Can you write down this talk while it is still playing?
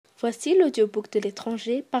Voici l'audiobook de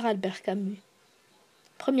l'étranger par Albert Camus.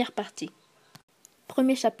 Première partie.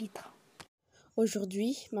 Premier chapitre.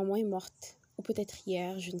 Aujourd'hui, maman est morte. Ou peut-être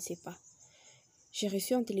hier, je ne sais pas. J'ai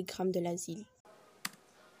reçu un télégramme de l'asile.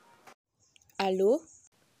 Allô?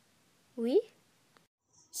 Oui?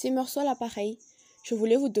 C'est Meursault à l'appareil. Je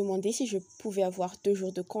voulais vous demander si je pouvais avoir 2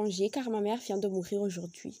 jours de congé car ma mère vient de mourir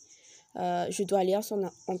aujourd'hui. Je dois aller à son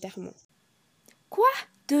enterrement. Quoi?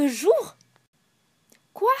 2 jours?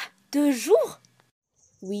 Quoi? 2 jours?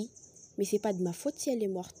 Oui, mais c'est pas de ma faute si elle est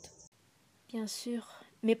morte. Bien sûr,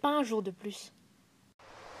 mais pas un jour de plus.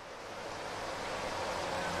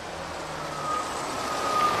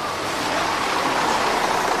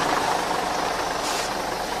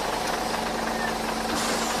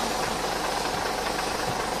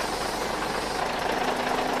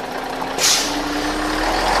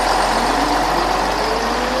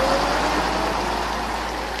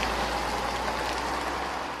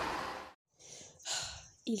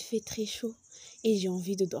 Il fait très chaud et j'ai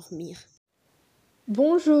envie de dormir.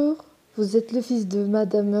 Bonjour, vous êtes le fils de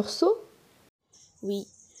Madame Meursault? Oui,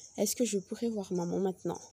 est-ce que je pourrais voir maman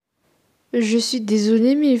maintenant? Je suis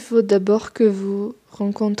désolée, mais il faut d'abord que vous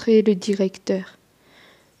rencontriez le directeur.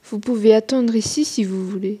 Vous pouvez attendre ici si vous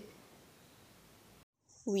voulez.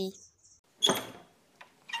 Oui.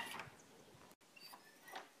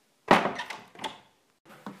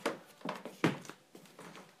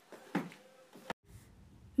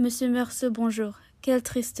 Monsieur Meursault, bonjour. Quelle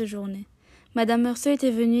triste journée. Madame Meursault était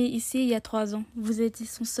venue ici il y a 3 ans. Vous étiez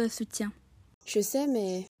son seul soutien. Je sais,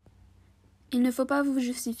 mais... Il ne faut pas vous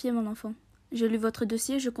justifier, mon enfant. J'ai lu votre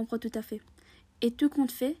dossier, je comprends tout à fait. Et tout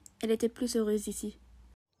compte fait, elle était plus heureuse ici.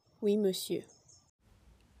 Oui, monsieur.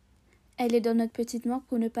 Elle est dans notre petite mort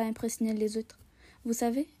pour ne pas impressionner les autres. Vous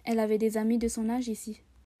savez, elle avait des amis de son âge ici.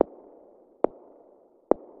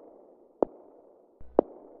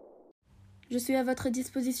 Je suis à votre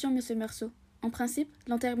disposition, monsieur Meursault. En principe,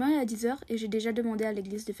 l'enterrement est à 10h et j'ai déjà demandé à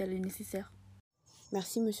l'église de faire le nécessaire.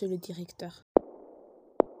 Merci, monsieur le directeur.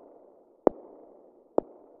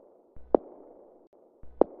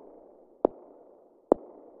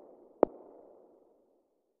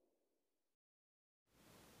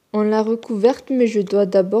 On l'a recouverte, mais je dois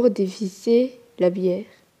d'abord dévisser la bière.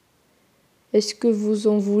 Est-ce que vous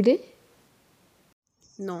en voulez?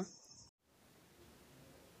 Non,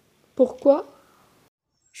 Pourquoi?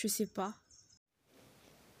 je sais pas.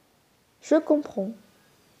 Je comprends.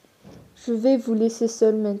 Je vais vous laisser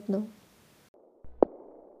seul maintenant.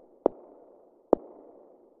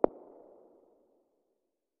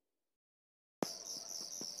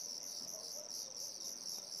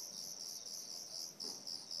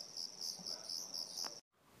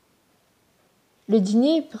 Le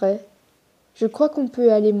dîner est prêt. Je crois qu'on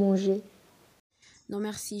peut aller manger. Non,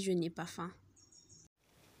 merci, je n'ai pas faim.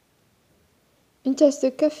 Une tasse de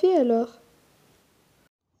café alors?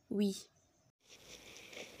 Oui,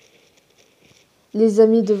 Les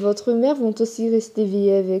amis de votre mère vont aussi rester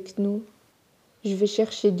veiller avec nous. Je vais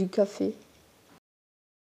chercher du café.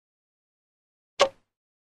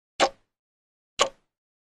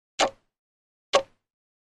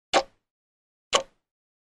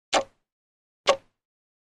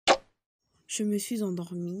 je me suis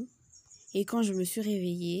endormie et quand je me suis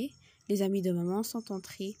réveillée, les amis de maman sont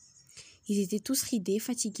entrés. Ils étaient tous ridés,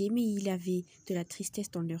 fatigués, mais il y avait de la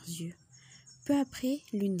tristesse dans leurs yeux. Peu après,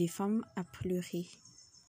 l'une des femmes a pleuré.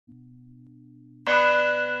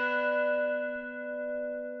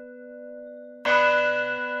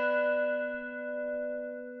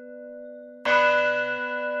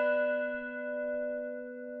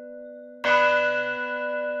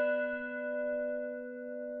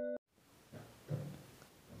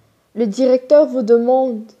 Le directeur vous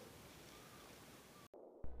demande.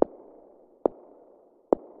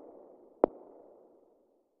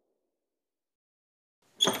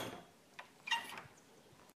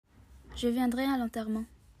 Je viendrai à l'enterrement.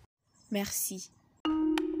 Merci.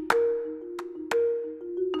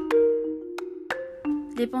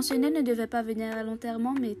 Les pensionnaires ne devaient pas venir à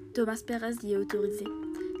l'enterrement, mais Thomas Pérez y est autorisé.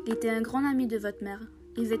 Il était un grand ami de votre mère.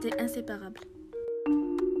 Ils étaient inséparables.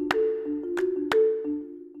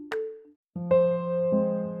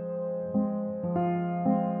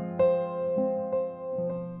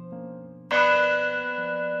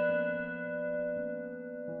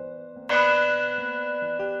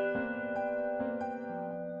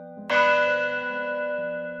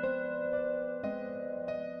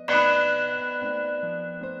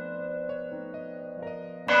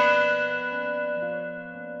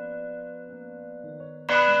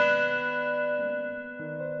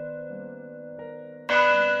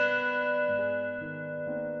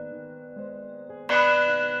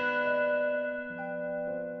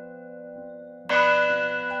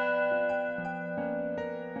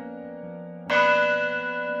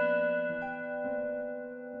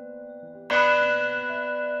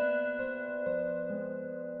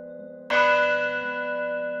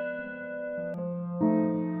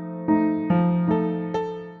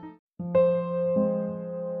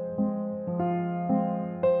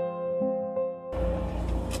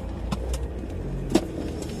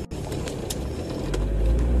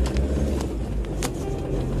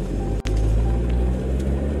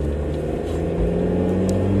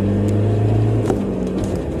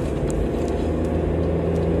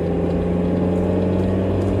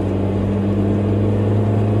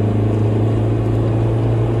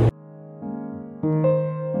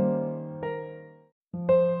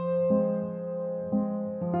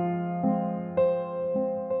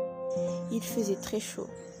 Il faisait très chaud,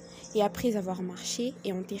 et après avoir marché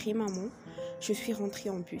et enterré maman, je suis rentrée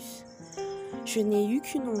en bus. Je n'ai eu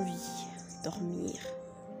qu'une envie, dormir.